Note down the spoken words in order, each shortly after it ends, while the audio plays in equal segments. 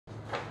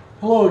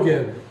Hello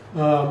again.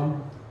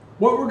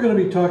 What we're going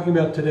to be talking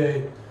about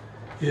today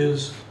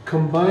is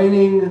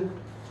combining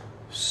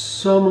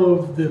some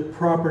of the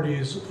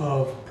properties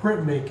of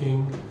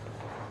printmaking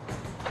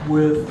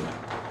with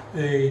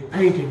a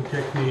painting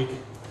technique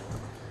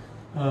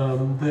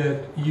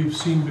that you've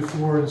seen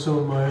before in some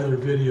of my other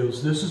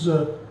videos. This is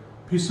a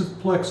piece of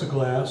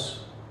plexiglass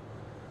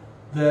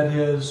that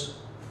has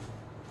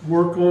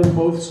work on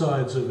both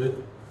sides of it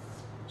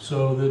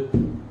so that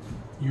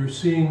you're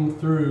seeing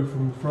through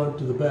from the front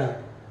to the back.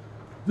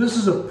 This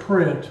is a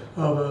print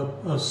of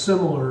a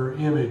similar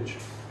image.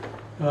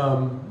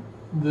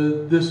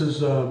 This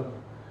is a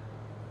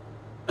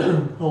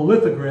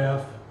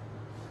lithograph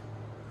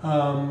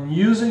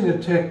using a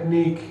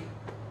technique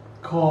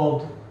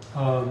called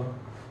a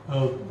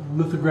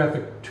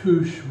lithographic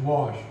touche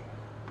wash.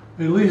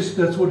 At least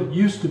that's what it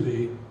used to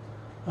be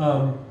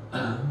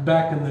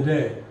back in the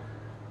day.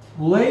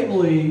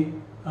 Lately,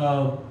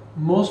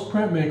 most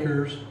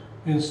printmakers,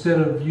 instead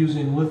of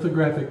using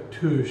lithographic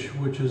touche,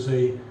 which is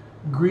a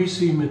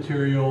greasy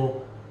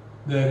material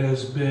that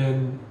has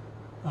been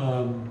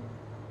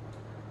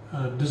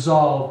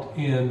dissolved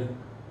in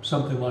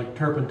something like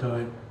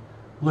turpentine,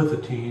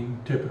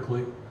 lithotripsine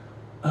typically,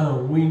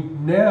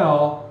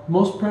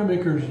 most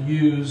printmakers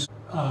use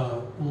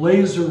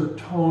laser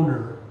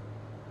toner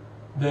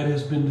that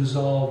has been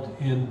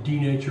dissolved in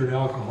denatured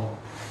alcohol.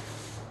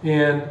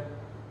 And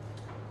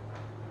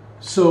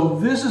so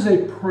this is a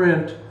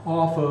print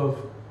off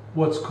of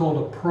what's called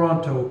a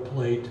pronto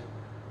plate,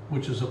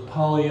 which is a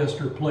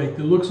polyester plate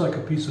that looks like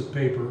a piece of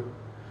paper,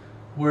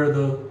 where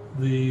the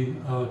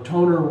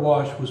toner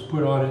wash was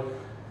put on it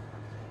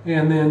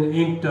and then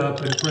inked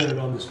up and printed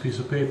on this piece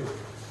of paper.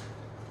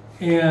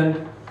 And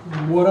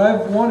what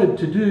I've wanted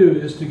to do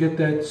is to get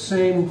that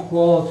same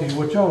quality,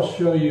 which I'll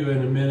show you in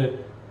a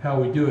minute how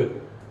we do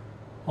it,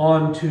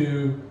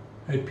 onto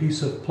a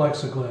piece of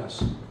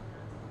plexiglass.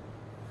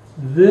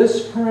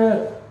 This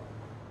print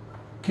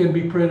can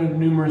be printed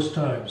numerous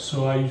times,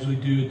 so I usually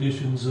do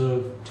editions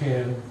of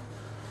 10.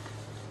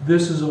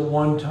 This is a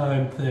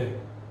one-time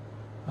thing.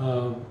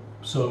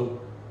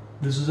 So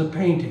this is a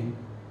painting,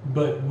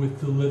 but with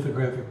the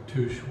lithographic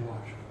touche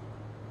wash.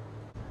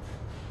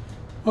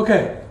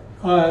 Okay,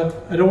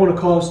 I don't want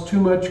to cause too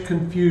much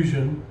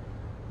confusion,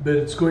 but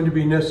it's going to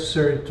be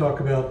necessary to talk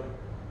about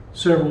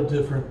several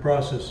different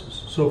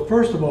processes. So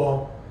first of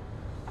all,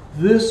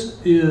 this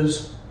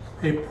is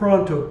a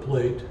pronto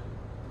plate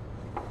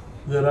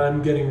that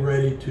I'm getting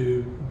ready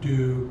to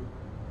do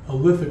a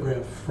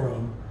lithograph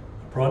from.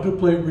 The pronto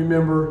plate,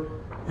 remember,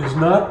 is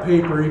not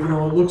paper, even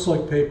though it looks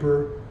like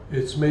paper.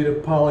 It's made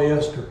of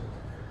polyester.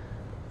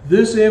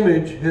 This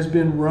image has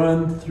been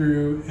run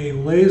through a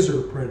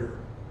laser printer,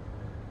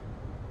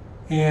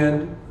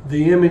 and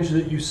the image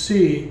that you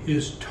see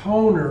is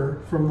toner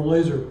from the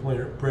laser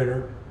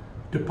printer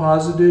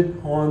deposited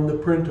on the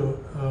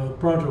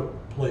pronto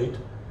plate.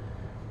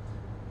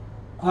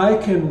 I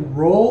can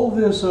roll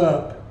this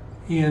up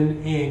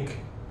in ink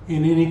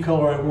in any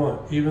color I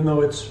want. Even though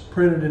it's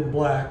printed in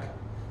black,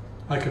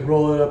 I could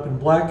roll it up in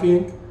black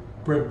ink,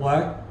 print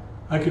black.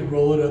 I could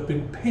roll it up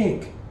in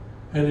pink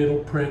and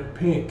it'll print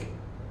pink.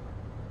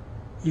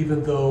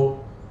 Even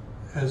though,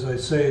 as I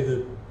say,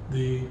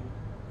 the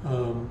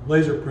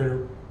laser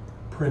printer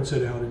prints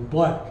it out in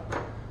black.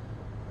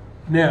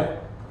 Now,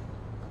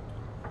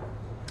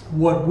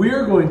 what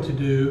we're going to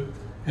do,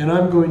 and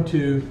I'm going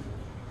to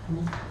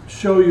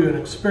show you an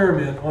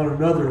experiment on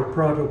another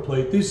pronto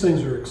plate. These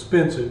things are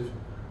expensive,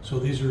 so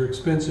these are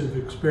expensive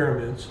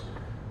experiments,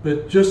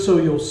 but just so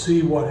you'll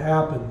see what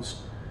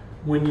happens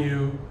when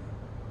you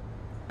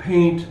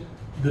paint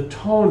the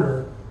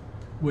toner,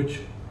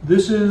 which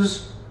this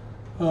is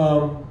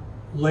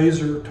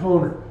laser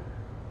toner.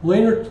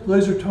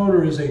 Laser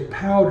toner is a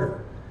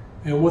powder,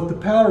 and what the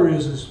powder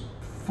is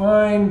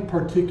fine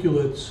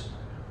particulates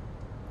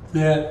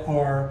that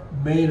are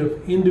made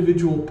of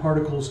individual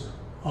particles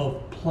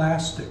of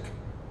plastic.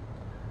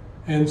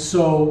 And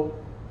so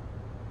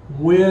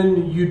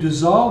when you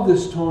dissolve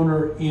this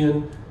toner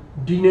in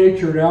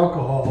denatured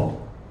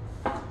alcohol,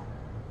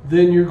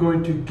 then you're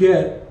going to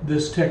get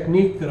this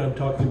technique that I'm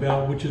talking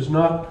about, which is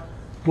not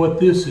what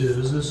this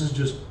is. This is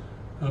just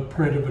a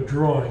print of a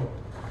drawing.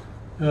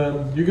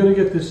 You're going to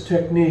get this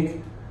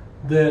technique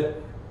that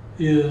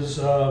is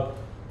a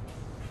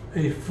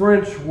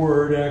French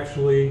word,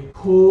 actually,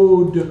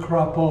 peau de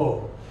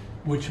crapaud,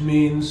 which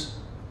means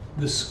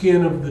the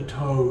skin of the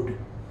toad,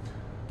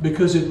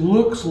 because it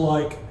looks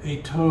like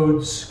a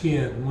toad's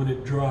skin when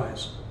it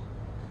dries.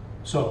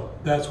 So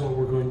that's what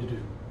we're going to do.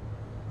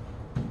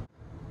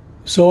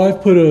 So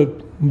I've put a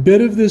bit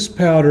of this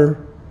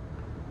powder,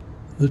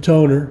 the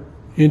toner,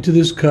 into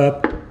this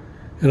cup,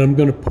 and I'm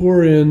going to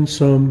pour in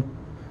some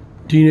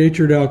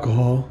denatured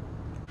alcohol.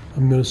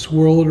 I'm going to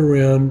swirl it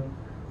around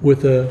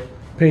with a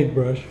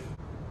paintbrush,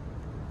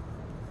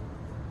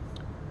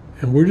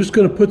 and we're just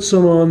going to put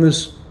some on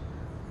this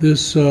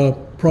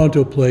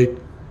pronto plate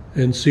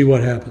and see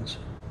what happens.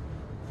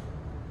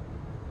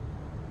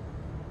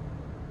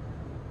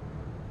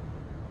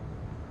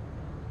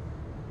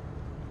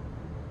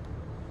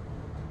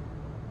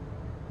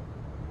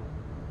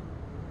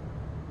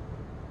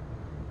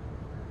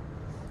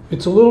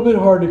 It's a little bit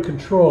hard to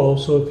control,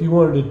 so if you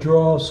wanted to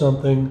draw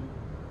something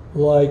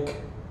like,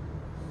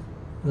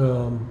 I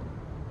don't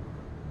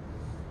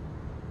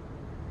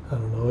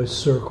know, a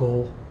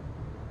circle,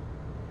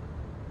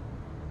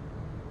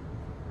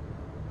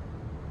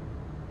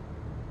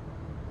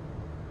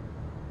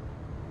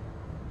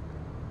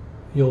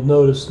 you'll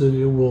notice that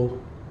it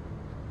will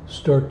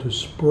start to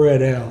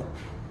spread out.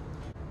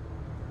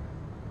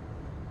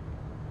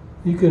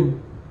 You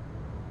can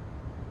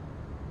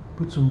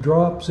put some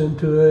drops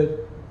into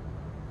it.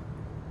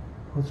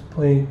 Let's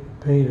paint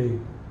a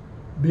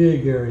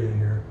big area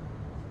here.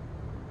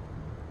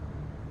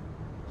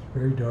 It's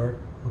very dark,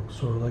 looks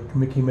sort of like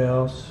Mickey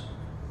Mouse.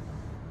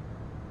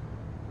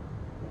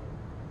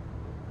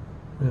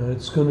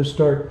 It's going to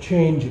start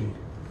changing.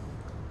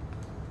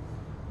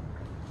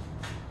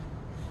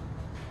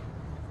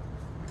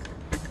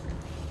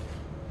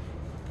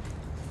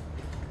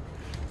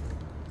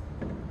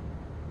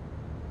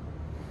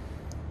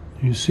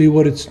 You see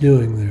what it's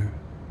doing there.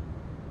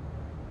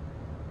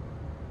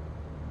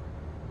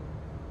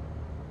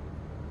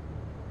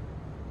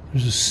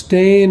 There's a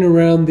stain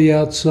around the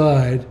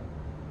outside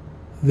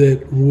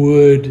that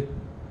would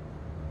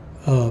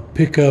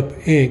pick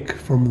up ink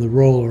from the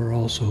roller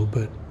also,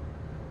 but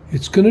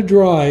it's going to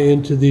dry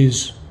into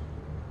these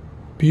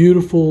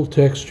beautiful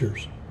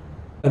textures.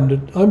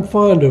 And I'm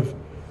fond of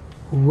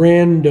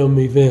random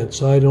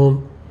events.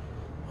 I'm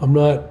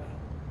not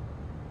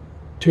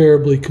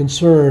terribly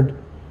concerned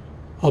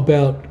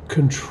about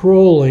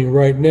controlling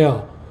right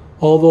now.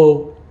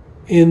 Although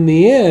in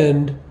the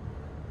end,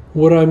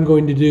 what I'm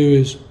going to do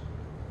is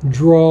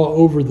draw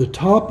over the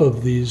top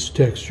of these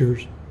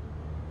textures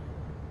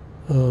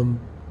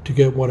to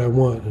get what I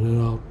want, and then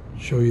I'll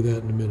show you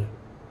that in a minute.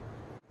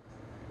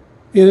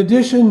 In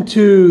addition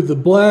to the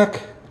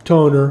black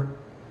toner,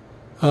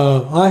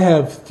 I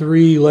have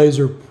 3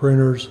 laser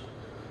printers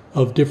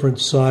of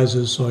different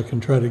sizes, so I can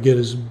try to get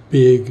as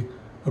big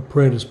a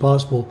print as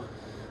possible.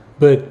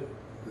 But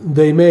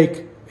they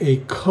make a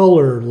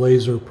color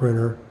laser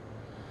printer,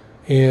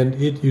 and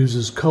it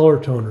uses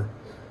color toner.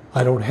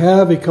 I don't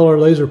have a color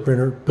laser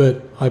printer,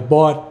 but I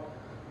bought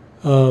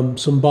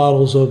some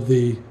bottles of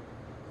the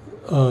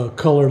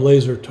color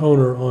laser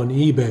toner on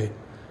eBay.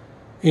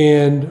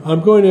 And I'm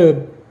going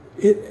to,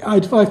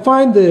 I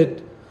find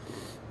that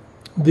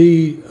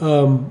the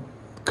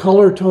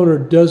color toner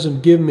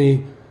doesn't give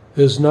me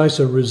as nice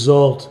a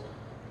result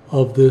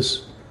of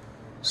this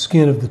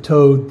skin of the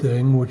toad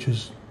thing, which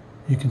is,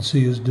 you can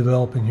see, is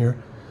developing here,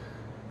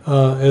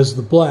 as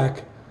the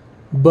black.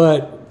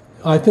 But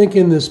I think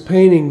in this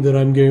painting that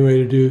I'm getting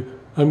ready to do,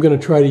 I'm going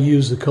to try to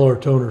use the color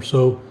toner.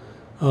 So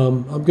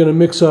I'm going to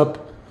mix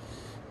up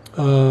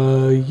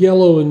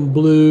yellow and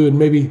blue, and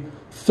maybe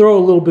throw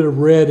a little bit of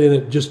red in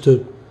it just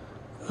to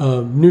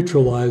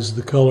neutralize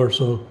the color.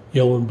 So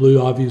yellow and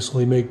blue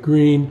obviously make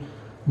green.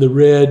 The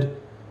red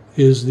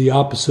is the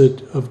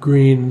opposite of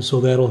green, so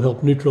that'll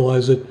help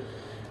neutralize it.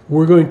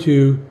 We're going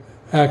to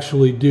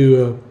actually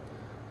do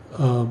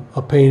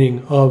a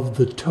painting of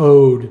the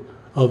toad,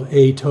 of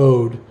a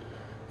toad,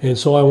 and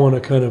so I want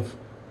a kind of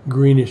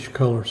greenish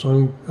color. So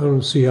I'm going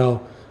to see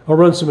how, I'll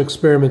run some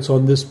experiments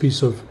on this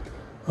piece of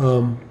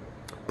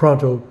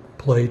Pronto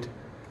plate,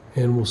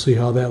 and we'll see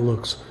how that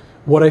looks.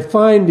 What I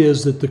find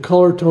is that the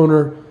color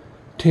toner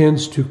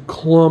tends to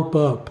clump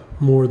up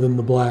more than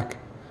the black,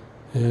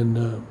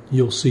 and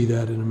you'll see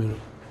that in a minute.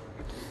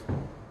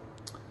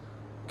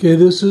 Okay,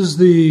 this is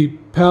the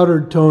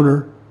powdered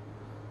toner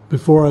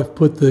before I've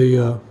put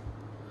the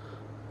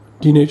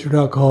denatured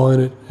alcohol in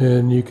it,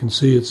 and you can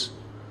see it's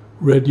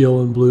red,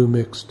 yellow, and blue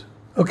mixed.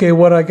 Okay,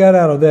 what I got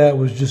out of that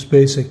was just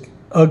basic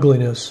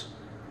ugliness.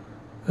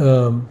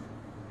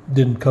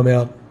 Didn't come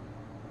out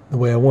the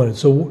way I wanted.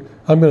 So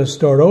I'm going to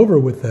start over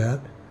with that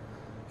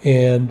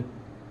and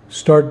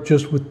start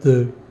just with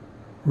the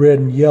red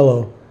and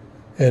yellow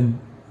and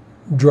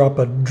drop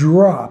a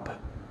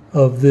drop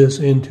of this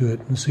into it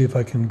and see if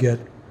I can get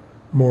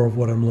more of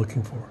what I'm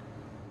looking for.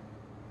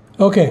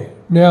 Okay,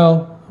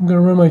 now I'm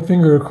going to run my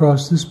finger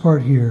across this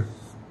part here,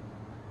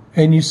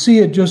 and you see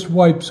it just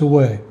wipes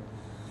away,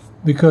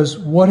 because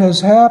what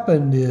has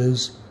happened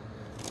is,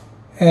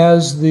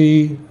 as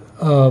the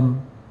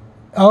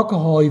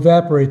alcohol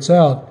evaporates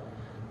out,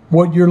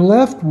 what you're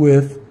left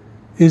with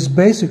is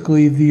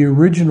basically the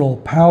original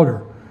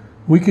powder.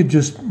 We could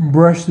just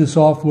brush this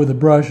off with a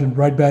brush and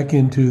right back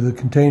into the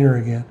container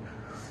again,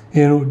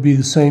 and it would be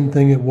the same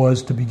thing it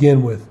was to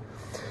begin with.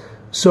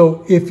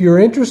 So if you're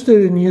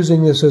interested in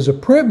using this as a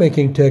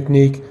printmaking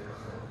technique,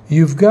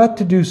 you've got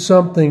to do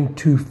something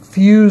to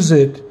fuse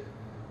it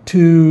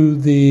to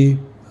the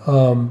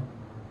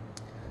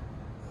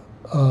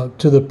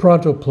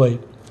Pronto plate.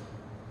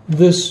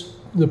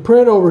 The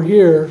print over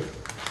here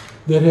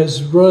that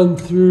has run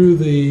through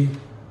the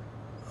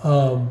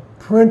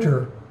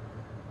printer,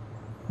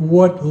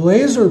 what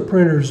laser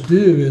printers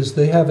do is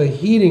they have a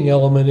heating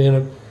element in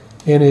it,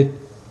 and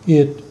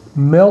it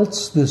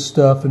melts this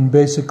stuff and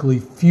basically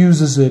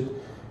fuses it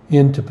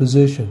into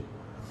position.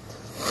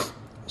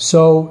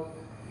 So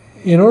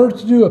in order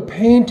to do a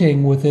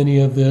painting with any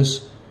of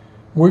this,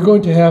 we're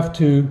going to have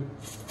to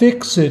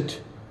fix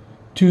it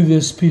to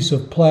this piece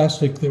of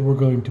plastic that we're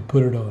going to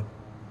put it on.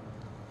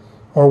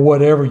 Or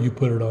whatever you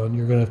put it on,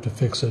 you're going to have to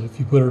fix it. If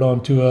you put it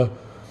onto a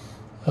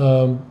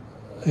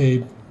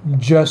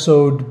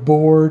gessoed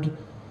board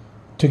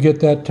to get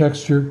that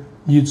texture,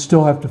 you'd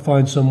still have to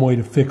find some way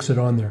to fix it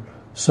on there.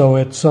 So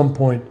at some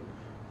point,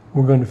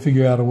 we're going to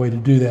figure out a way to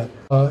do that.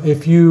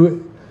 If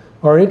you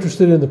are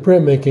interested in the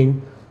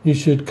printmaking, you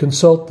should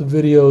consult the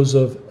videos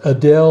of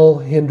Adele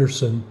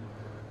Henderson,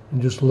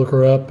 and just look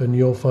her up and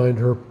you'll find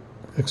her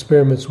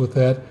experiments with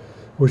that,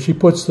 where she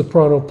puts the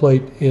Pronto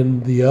plate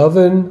in the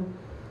oven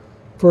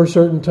for a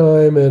certain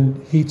time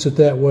and heats it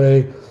that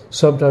way.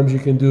 Sometimes you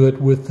can do it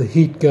with the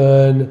heat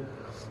gun,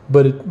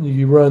 but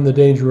you run the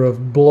danger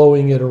of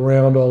blowing it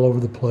around all over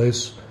the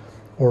place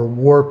or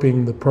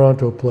warping the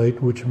Pronto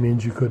plate, which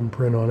means you couldn't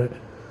print on it.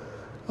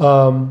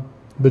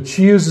 But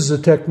she uses a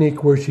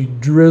technique where she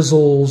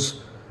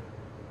drizzles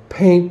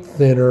paint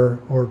thinner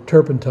or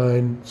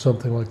turpentine,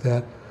 something like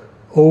that,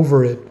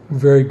 over it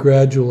very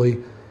gradually,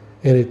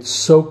 and it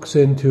soaks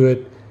into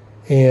it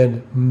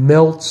and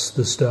melts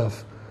the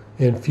stuff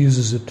and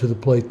fuses it to the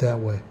plate that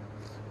way.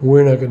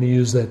 We're not going to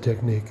use that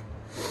technique.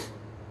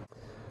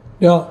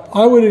 Now,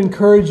 I would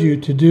encourage you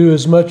to do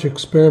as much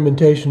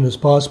experimentation as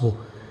possible.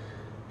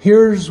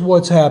 Here's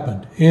what's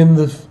happened. In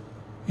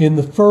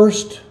the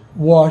first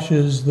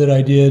washes that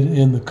I did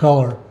in the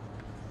color,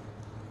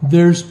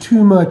 there's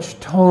too much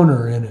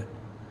toner in it.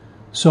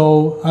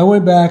 So I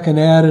went back and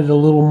added a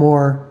little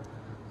more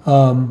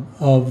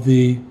of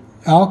the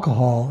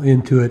alcohol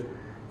into it,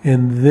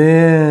 and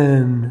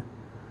then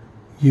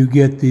you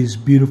get these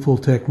beautiful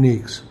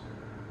techniques.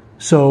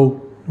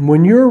 So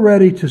when you're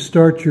ready to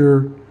start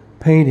your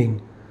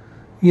painting,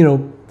 you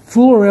know,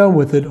 fool around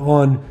with it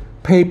on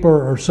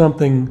paper or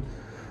something.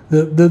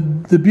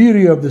 The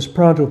beauty of this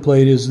Pronto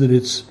plate is that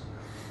it's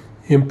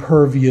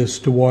impervious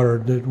to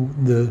water,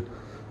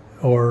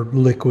 or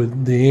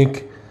liquid. The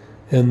ink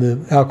and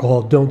the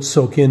alcohol don't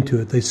soak into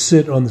it. They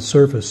sit on the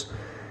surface.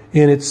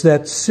 And it's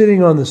that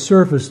sitting on the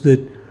surface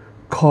that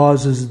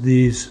causes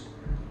these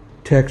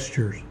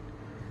textures.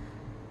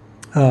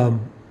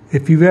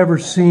 If you've ever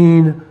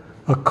seen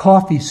a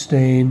coffee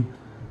stain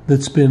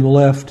that's been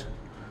left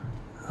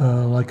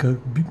like a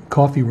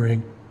coffee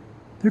ring,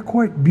 they're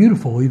quite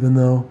beautiful, even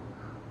though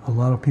a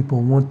lot of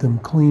people want them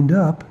cleaned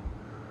up.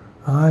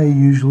 I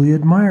usually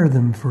admire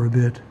them for a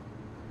bit.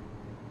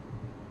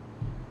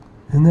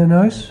 Isn't that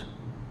nice?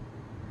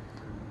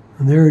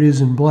 And there it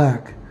is in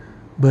black.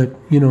 But,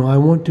 you know, I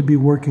want to be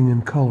working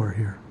in color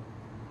here.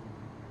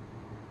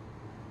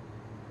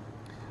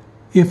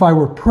 If I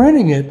were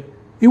printing it,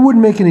 it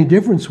wouldn't make any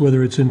difference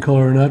whether it's in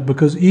color or not,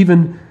 because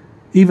even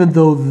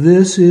though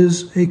this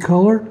is a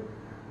color,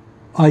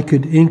 I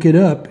could ink it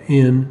up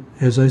in,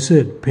 as I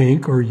said,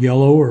 pink or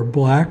yellow or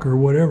black or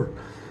whatever,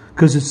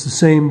 because it's the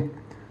same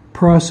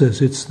process.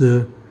 It's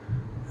the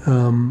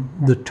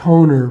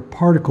toner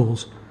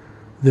particles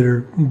that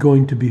are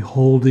going to be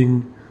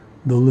holding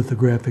the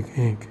lithographic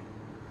ink.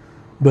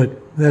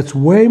 But that's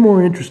way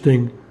more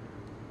interesting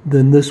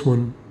than this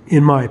one,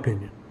 in my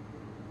opinion.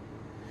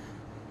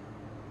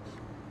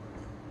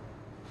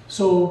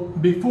 So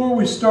before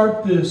we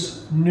start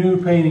this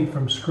new painting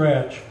from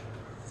scratch,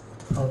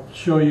 I'll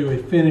show you a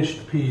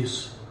finished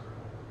piece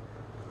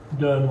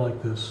done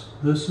like this.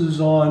 This is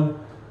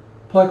on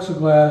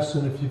plexiglass,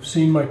 and if you've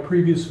seen my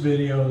previous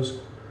videos,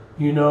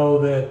 you know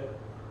that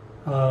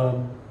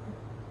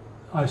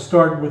I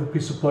start with a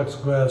piece of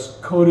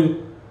plexiglass, coat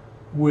it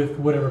with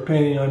whatever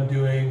painting I'm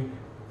doing,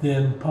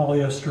 then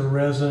polyester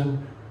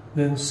resin,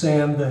 then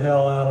sand the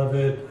hell out of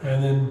it,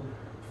 and then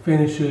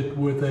finish it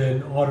with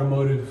an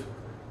automotive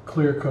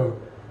clear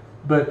coat.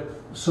 But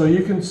so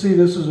you can see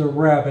this is a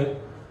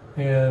rabbit,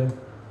 and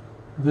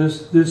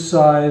this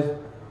side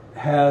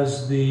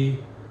has the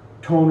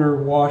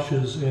toner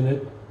washes in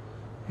it,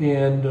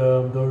 and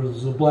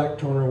there's the black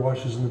toner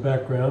washes in the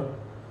background.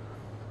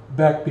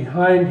 Back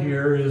behind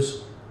here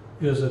is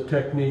a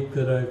technique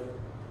that I've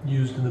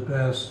used in the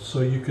past, so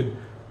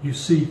you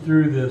see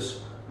through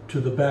this to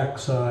the back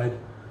side.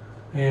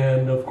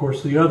 And of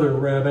course the other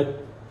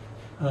rabbit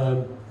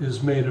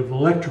is made of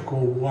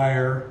electrical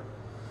wire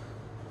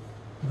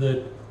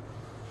that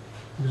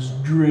is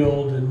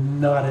drilled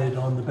and knotted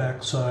on the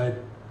back side.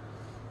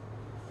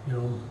 You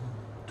know,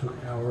 took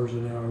hours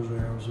and hours and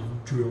hours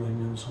of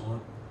drilling and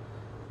so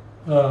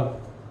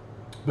on.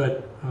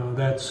 But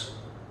that's,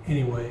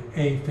 anyway,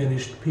 a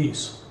finished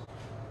piece.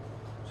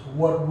 So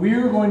what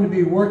we're going to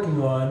be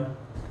working on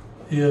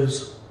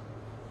is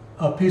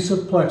a piece of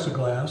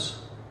plexiglass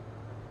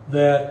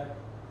that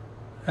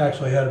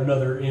actually had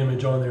another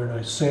image on there, and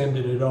I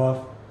sanded it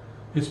off.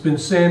 It's been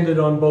sanded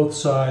on both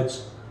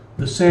sides.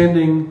 The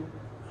sanding,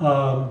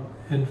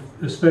 and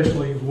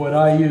especially what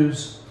I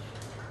use,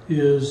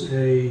 is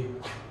an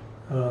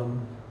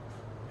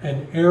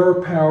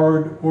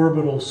air-powered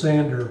orbital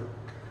sander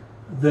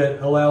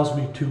that allows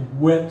me to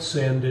wet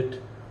sand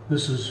it.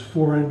 This is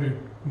 400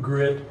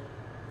 grit.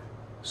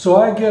 So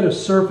I get a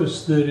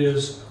surface that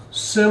is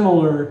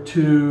similar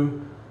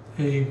to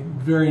a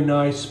very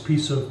nice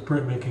piece of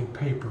printmaking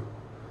paper.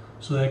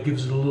 So that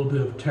gives it a little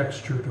bit of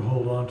texture to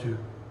hold on to.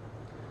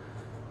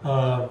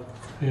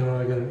 You know,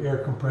 I got an air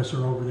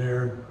compressor over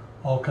there, and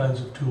all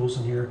kinds of tools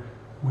in here,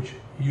 which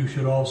you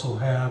should also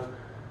have.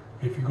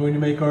 If you're going to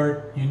make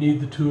art, you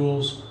need the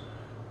tools.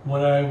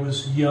 When I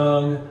was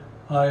young,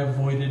 I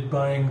avoided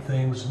buying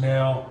things.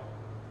 Now,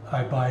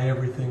 I buy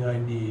everything I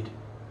need.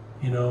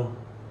 You know,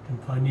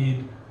 if I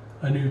need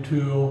a new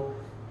tool,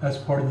 that's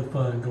part of the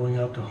fun, going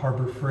out to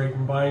Harbor Freight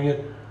and buying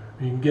it.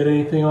 You can get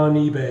anything on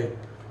eBay.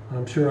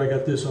 I'm sure I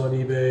got this on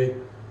eBay.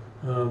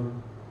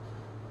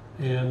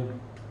 And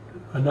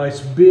a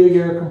nice big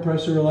air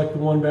compressor like the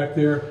one back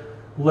there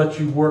lets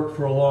you work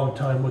for a long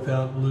time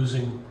without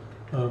losing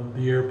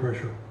the air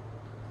pressure.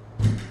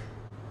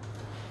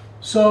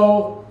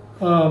 So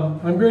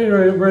I'm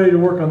ready to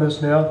work on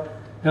this now,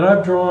 and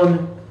I've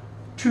drawn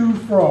 2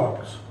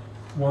 frogs.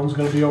 One's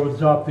going to be over the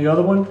top of the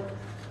other one.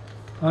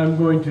 I'm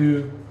going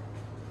to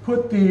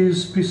put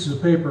these pieces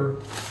of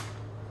paper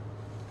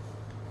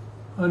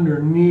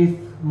underneath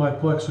my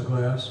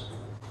plexiglass.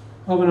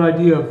 I have an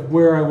idea of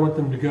where I want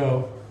them to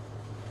go.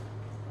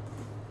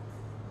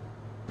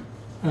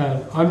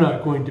 I'm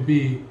not going to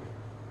be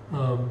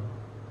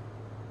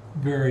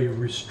very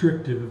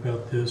restrictive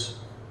about this.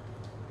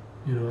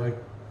 You know,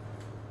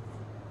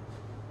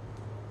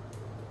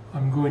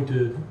 I'm going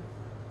to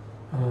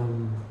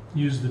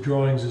use the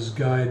drawings as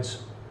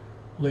guides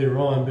later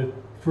on, but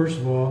first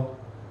of all,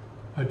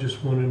 I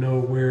just want to know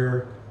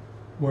where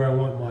I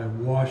want my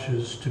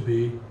washes to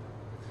be.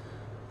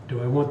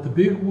 Do I want the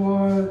big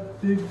frog?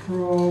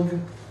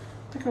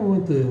 I think I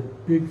want the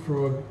big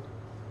frog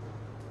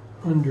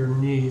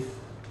underneath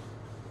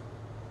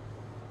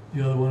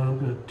the other one. I'm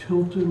going to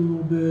tilt it a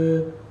little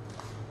bit.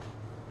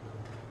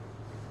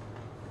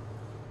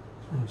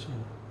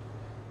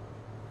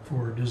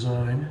 For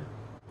design.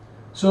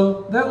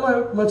 So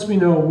that lets me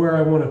know where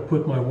I want to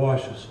put my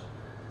washes.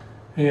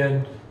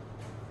 And,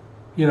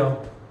 you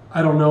know,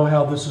 I don't know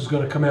how this is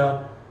going to come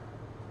out.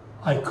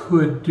 I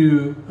could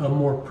do a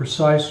more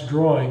precise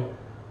drawing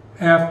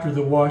after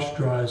the wash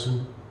dries,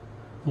 and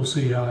we'll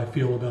see how I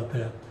feel about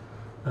that.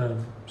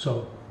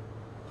 So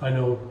I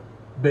know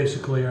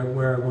basically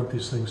where I want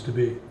these things to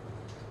be.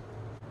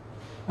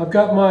 I've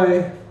got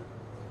my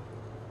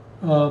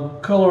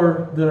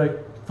color that I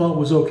thought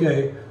was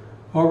okay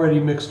already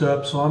mixed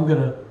up, so I'm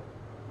going to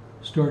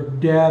start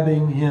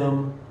dabbing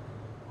him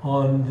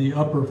on the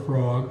upper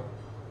frog.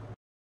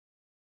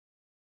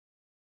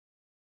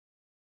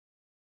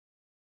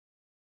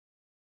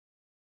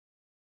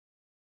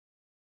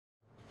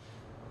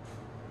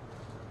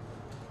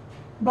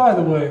 By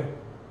the way,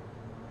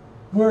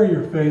 wear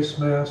your face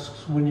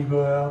masks when you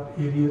go out,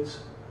 idiots.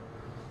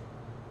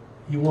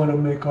 You want to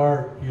make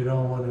art, you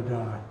don't want to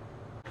die.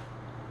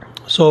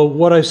 So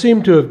what I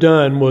seem to have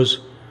done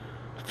was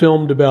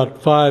filmed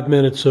about 5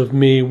 minutes of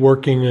me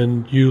working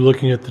and you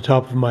looking at the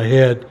top of my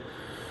head.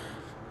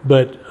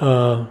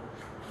 But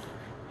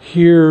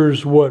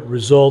here's what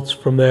results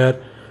from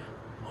that.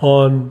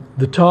 On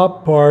the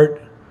top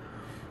part,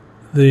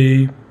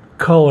 the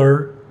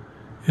color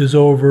is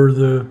over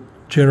the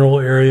general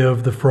area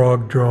of the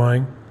frog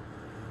drawing.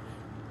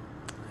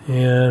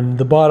 And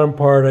the bottom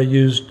part I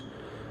used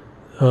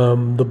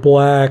the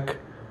black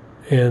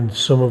and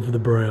some of the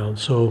brown.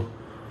 So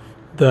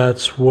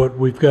that's what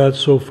we've got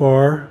so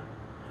far.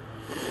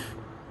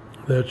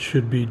 That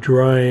should be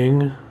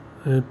drying.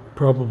 It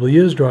probably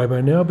is dry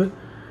by now, but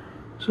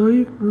so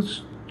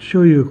let's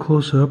show you a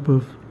close-up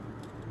of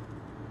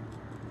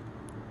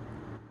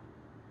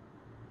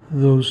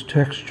those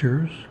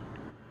textures.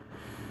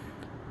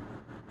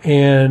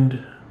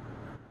 And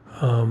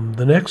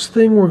the next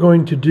thing we're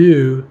going to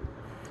do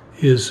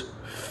is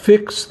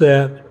fix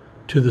that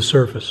to the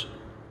surface.